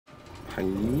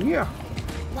Yeah.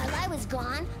 While I was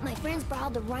gone, my friends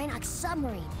borrowed the Reignited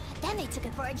submarine. Then they took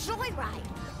it for a joyride.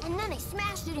 And then they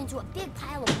smashed it into a big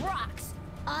pile of rocks.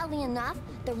 Oddly enough,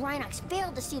 the Reignites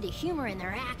failed to see the humor in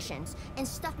their actions and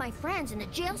stuffed my friends in the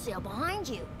jail cell behind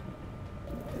you.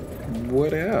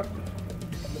 What up?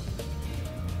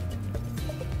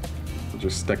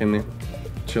 Just stuck in there,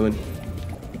 chilling.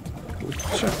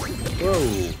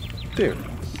 Whoa, dude.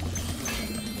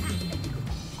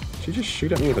 Did you just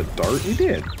shoot at me with a dart? You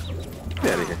did.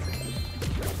 Get out of here.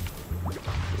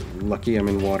 Lucky I'm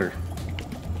in water.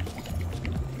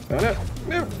 Oh, no,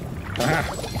 no. Aha,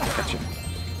 gotcha.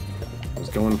 I was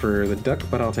going for the duck,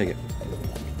 but I'll take it.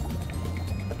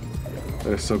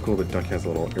 That is so cool. The duck has a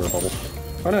little air bubble.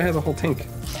 Oh no, it has a whole tank.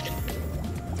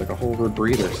 It's like a whole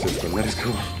rebreather system. That is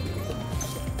cool.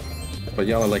 But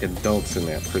y'all are like adults in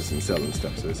that prison cell and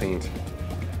stuff, so this ain't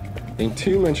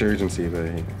too much urgency, but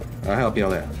hey, I'll help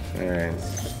y'all out. Alright.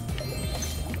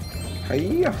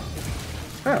 Hiya!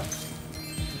 Oh.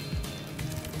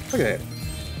 Look at that.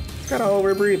 Got a whole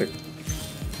rebreather.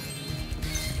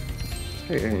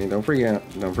 Hey, don't freak out.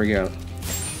 Don't freak out.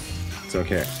 It's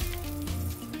okay.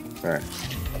 Alright.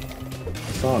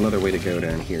 I saw another way to go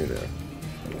down here, though.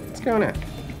 What's going on?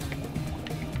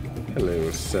 Hello,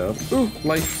 sub. Ooh,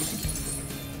 life.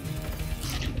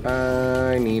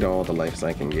 I need all the lives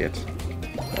I can get.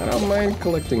 I don't mind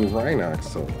collecting Rhinox,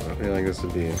 so I feel like this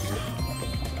would be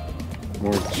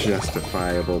more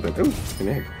justifiable than... Ooh, an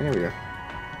egg. There we go.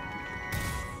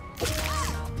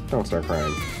 Don't start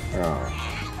crying. Oh.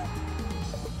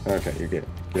 Okay, you're good.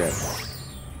 Get out.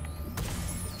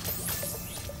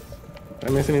 Did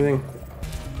I miss anything?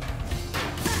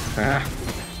 Ah!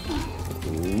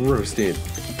 Roasted.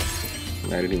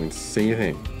 I didn't even say a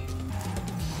thing.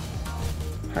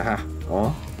 Haha.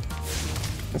 Aw.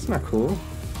 That's not cool.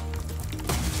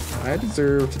 I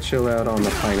deserve to chill out on the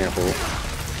pineapple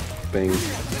thing.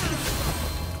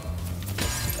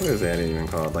 What is that even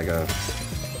called? Like a...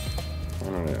 I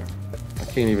don't know. I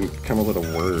can't even come up with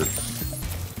a word.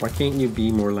 Why can't you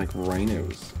be more like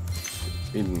rhinos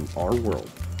in our world?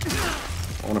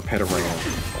 I want to pet a rhino.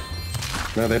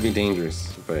 No, that'd be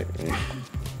dangerous, but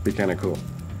be kind of cool.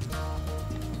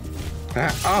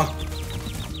 Ah! Oh!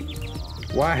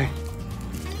 Why?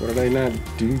 What did I not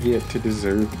do yet to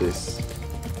deserve this?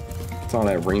 It's all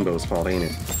that rainbow's fault, ain't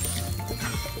it?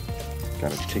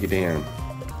 Gotta take it down.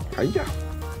 Hiya!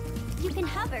 You can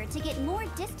hover to get more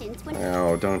distance when...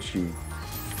 Oh, don't you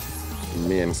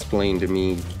mansplain to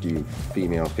me, you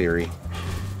female fairy.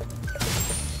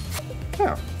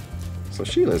 Oh. So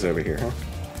Sheila's over here, huh?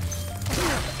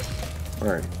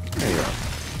 Alright, there you go.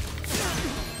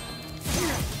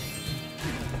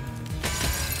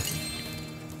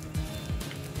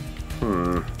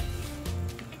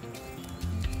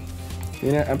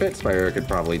 You know, I bet Spyro could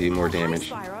probably do more damage.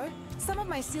 Hi, Spyro. Some of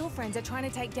my seal friends are trying to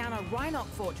take down a Rhinoc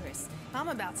fortress. I'm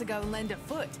about to go and lend a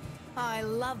foot. I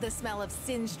love the smell of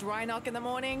singed Rhinoc in the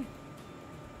morning.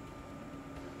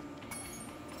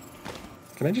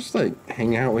 Can I just, like,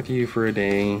 hang out with you for a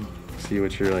day? See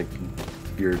what your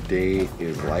day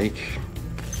is like?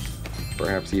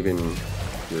 Perhaps even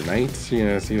your nights? You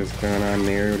know, see what's going on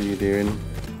there? What are you doing?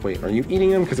 Wait, are you eating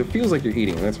them? Because it feels like you're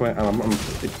eating them. That's why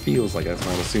it feels like that's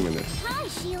why I'm assuming this. Hi,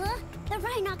 Sheila. The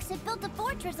Rhinocs have built a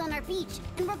fortress on our beach,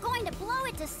 and we're going to blow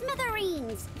it to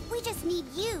smithereens. We just need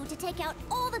you to take out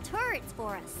all the turrets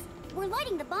for us. We're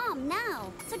lighting the bomb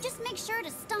now, so just make sure to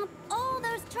stomp all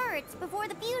those turrets before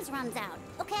the fuse runs out,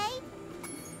 okay?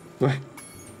 What?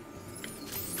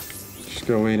 Just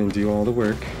go in and do all the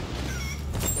work.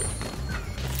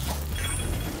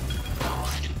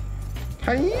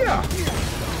 Hiya!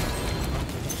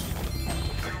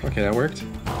 Okay, that worked.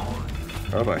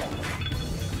 Oh boy.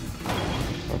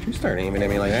 Don't you start aiming at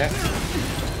me like that.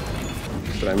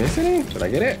 Did I miss any? Did I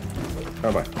get it?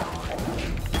 Oh boy.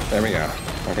 There we go.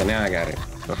 Okay, now I got it.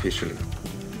 Officially.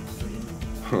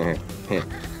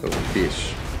 Little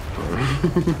fish.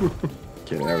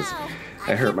 Kidding,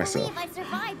 I hurt myself. I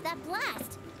survived that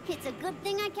blast. It's a good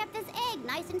thing I kept this egg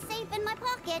nice and safe in my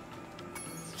pocket.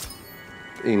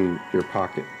 In your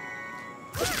pocket.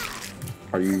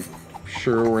 Are you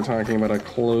sure we're talking about a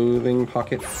clothing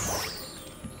pocket?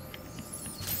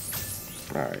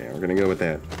 Alright, yeah, we're gonna go with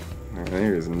that.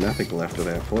 There is nothing left of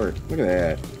that fort. Look at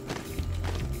that.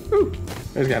 Ooh!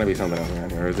 There's gotta be something else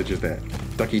around here, or is it just that?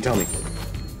 Ducky, tell me.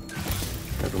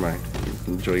 Never mind.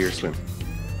 Enjoy your swim.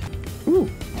 Ooh!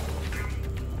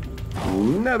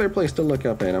 Another place to look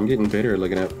up at. I'm getting better at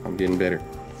looking up. I'm getting better.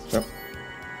 Oh.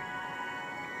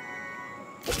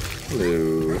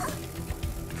 Hello.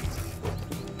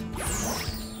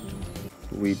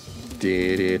 We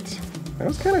did it. That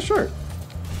was kind of short.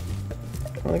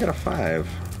 Well, I got a 5.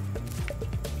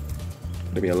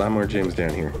 There'll be a lot more gems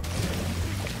down here.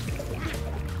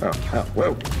 Oh,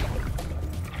 whoa.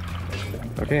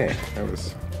 Okay, that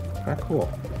was not cool.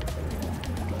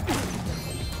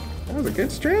 That was a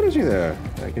good strategy, though.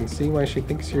 I can see why she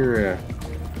thinks you're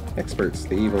experts,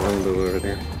 the evil rainbow over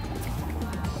there.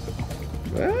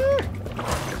 Ah!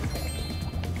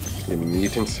 You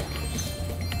mutants.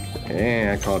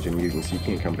 Yeah, I called you mutants. You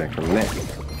can't come back from that.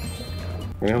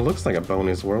 I mean, it looks like a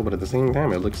bonus world, but at the same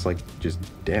time, it looks like just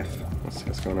death.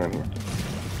 What's going on here?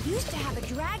 Used to have a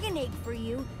dragon egg for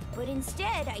you, but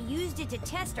instead I used it to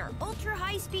test our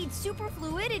ultra-high-speed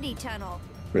superfluidity tunnel.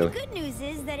 Really? The good news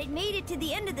is that it made it to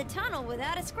the end of the tunnel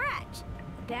without a scratch.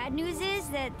 The bad news is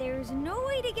that there's no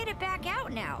way to get it back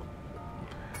out now.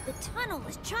 The tunnel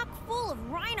is chock full of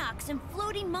Rhinox and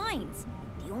floating mines.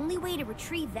 The only way to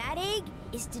retrieve that egg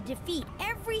is to defeat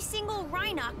every single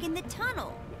Rhinox in the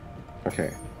tunnel.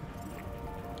 Okay.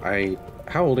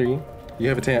 How old are you? You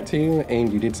have a tattoo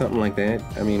and you did something like that?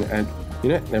 I mean, you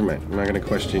know, never mind. I'm not gonna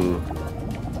question.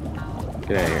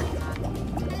 Get out of here.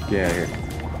 Get out of here.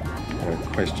 I'm not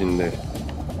gonna question the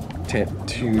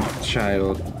tattooed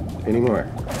child anymore.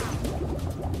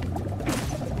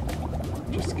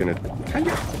 Just gonna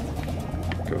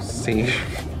go save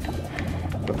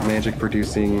the magic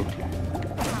producing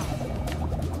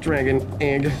dragon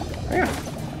egg. Yeah.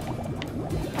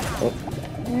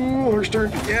 Oh, we're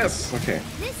starting. Yes. Okay.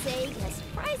 This egg has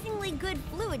surprisingly good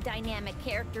fluid dynamic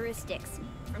characteristics.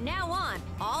 From now on,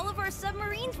 all of our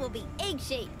submarines will be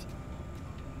egg-shaped.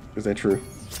 Is that true?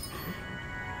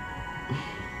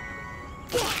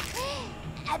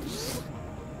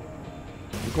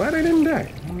 I'm glad I didn't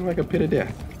die. I'm like a pit of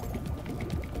death.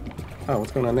 Oh,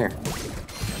 what's going on there?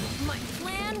 My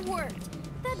plan worked.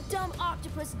 That dumb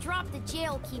octopus dropped the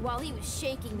jail key while he was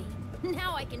shaking me.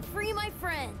 Now I can free my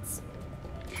friends.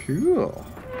 Cool.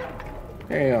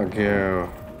 There you go.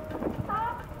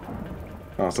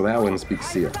 Oh, so that one speaks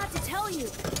I seal. forgot to tell you.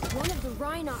 One of the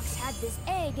Rhinox had this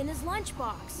egg in his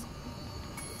lunchbox.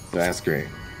 That's great.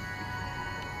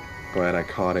 Glad I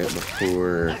caught it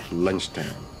before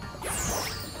lunchtime.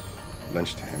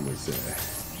 Lunchtime was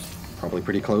probably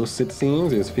pretty close, it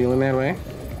seems. It was feeling that way.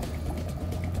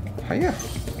 Hiya.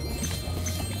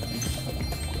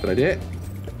 But I did.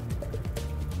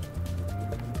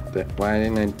 Why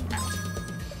didn't I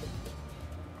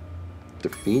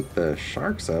defeat the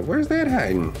sharks up? Where's that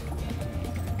hiding?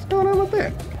 What's going on with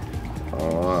that?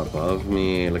 Oh, above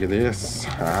me. Look at this.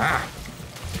 Ah!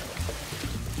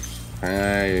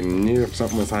 I knew if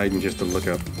something was hiding just to look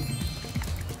up.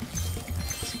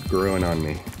 It's growing on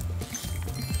me.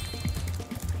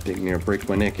 Dang near break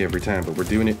my neck every time, but we're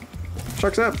doing it.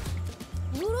 Sharks up!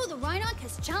 Pluto the Rhinox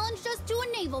has challenged us to a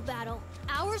naval battle.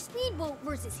 Our speedboat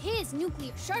versus his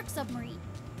nuclear shark submarine.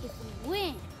 If we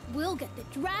win, we'll get the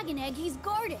dragon egg he's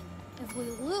guarding. If we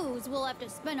lose, we'll have to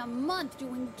spend a month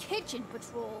doing kitchen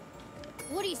patrol.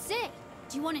 What do you say?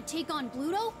 Do you want to take on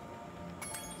Pluto?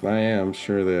 I am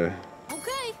sure the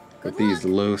Okay, with good these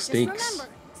luck. low Just stakes,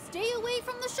 remember, stay away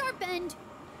from the sharp end.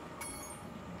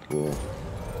 we'll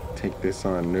take this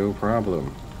on no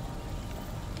problem.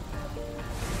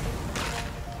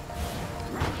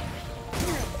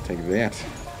 Take that.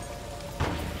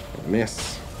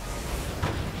 Miss.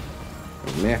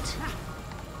 Net.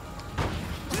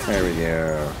 There we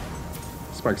go.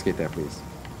 Sparks, get that, please.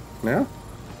 No?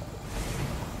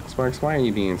 Sparks, why are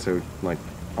you being so, like,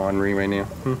 ornery right now?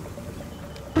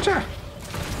 Whatcha?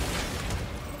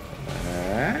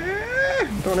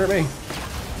 Don't hurt me.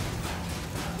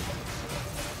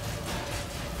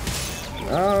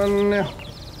 Oh, no.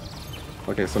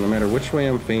 Okay, so no matter which way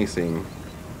I'm facing,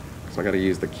 so I gotta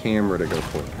use the camera to go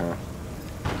for it, huh?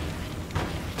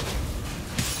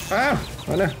 Ah!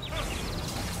 Oh no!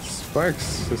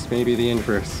 Sparks, this may be the end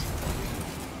for us.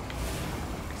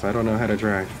 Because I don't know how to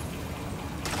drive.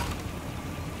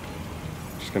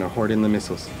 Just gonna hoard in the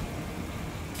missiles.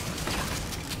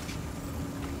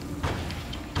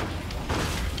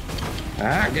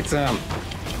 Ah, get some!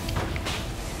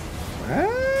 Ah!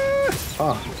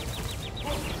 Oh.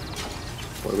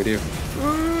 What do we do?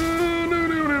 Oh,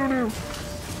 no.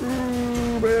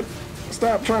 Ooh, man.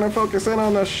 Stop trying to focus in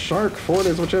on the shark fort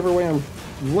is whichever way I'm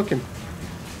looking.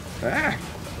 Ah!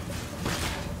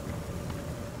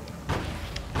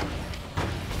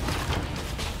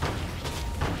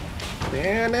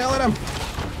 Yeah, nailing him!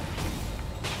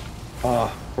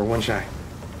 Oh, we're one shy.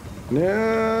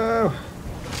 No!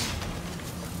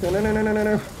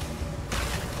 No.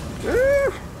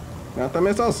 Ooh, not the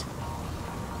missiles.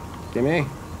 Gimme.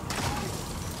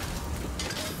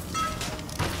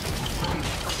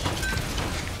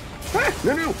 Ah,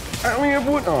 no. I only have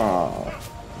one. Oh.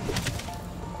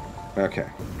 Okay.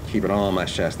 Keep it all on my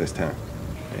chest this time.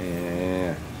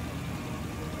 Yeah.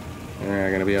 You're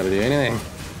not gonna be able to do anything.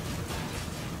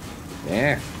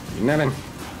 Yeah. Nothing.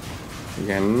 You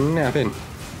got nothing.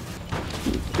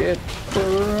 Get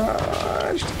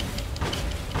crushed.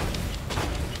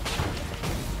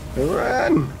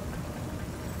 Run!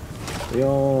 We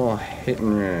all hit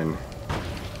and run.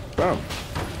 Boom.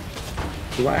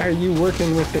 Why are you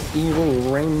working with the evil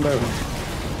rainbow?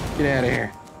 Get out of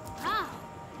here. Wow,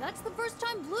 that's the first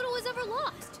time Pluto has ever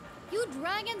lost. You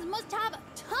dragons must have a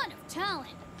ton of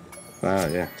talent. Ah,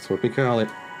 yeah, that's what we call it.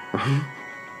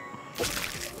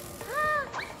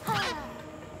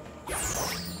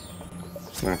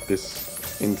 Not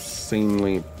this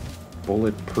insanely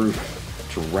bulletproof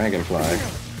dragonfly.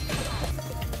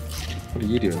 What are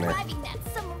you doing there? Driving that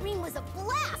submarine was a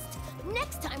blast.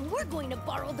 Next time we're going to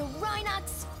borrow the Reignited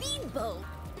speedboat.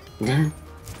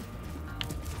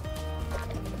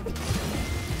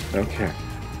 Okay.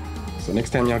 So next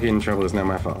time y'all get in trouble, it's not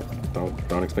my fault.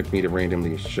 Don't expect me to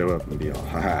randomly show up and be all,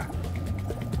 haha.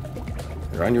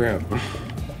 You're on your own.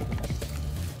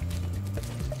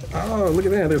 Oh, look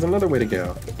at that. There's another way to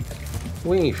go.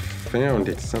 We found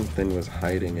it. Something was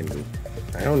hiding and we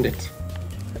found it.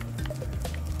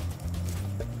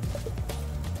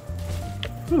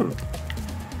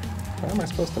 How am I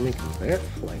supposed to make that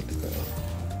flight, though?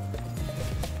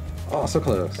 Oh, so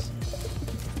close.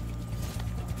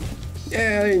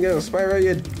 Yeah, there you go, Spyro,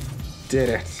 you did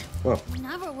it. Whoa.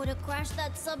 Never would have crashed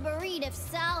that submarine if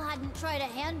Sal hadn't tried a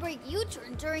handbrake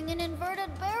U-turn during an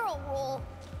inverted barrel roll.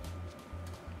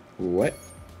 What?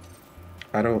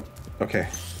 I don't... Okay.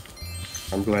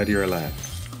 I'm glad you're alive.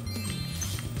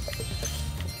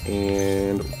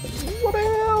 And...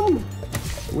 Wha-bam!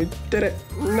 We did it!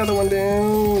 Another one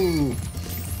down!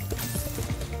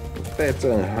 That's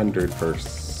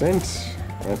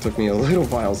 100%. That took me a little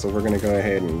while, so we're gonna go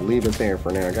ahead and leave it there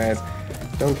for now, guys.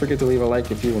 Don't forget to leave a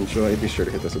like if you enjoyed. Be sure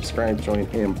to hit the subscribe, join,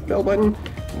 and bell button.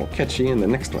 And we'll catch you in the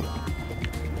next one.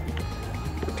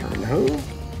 Return home.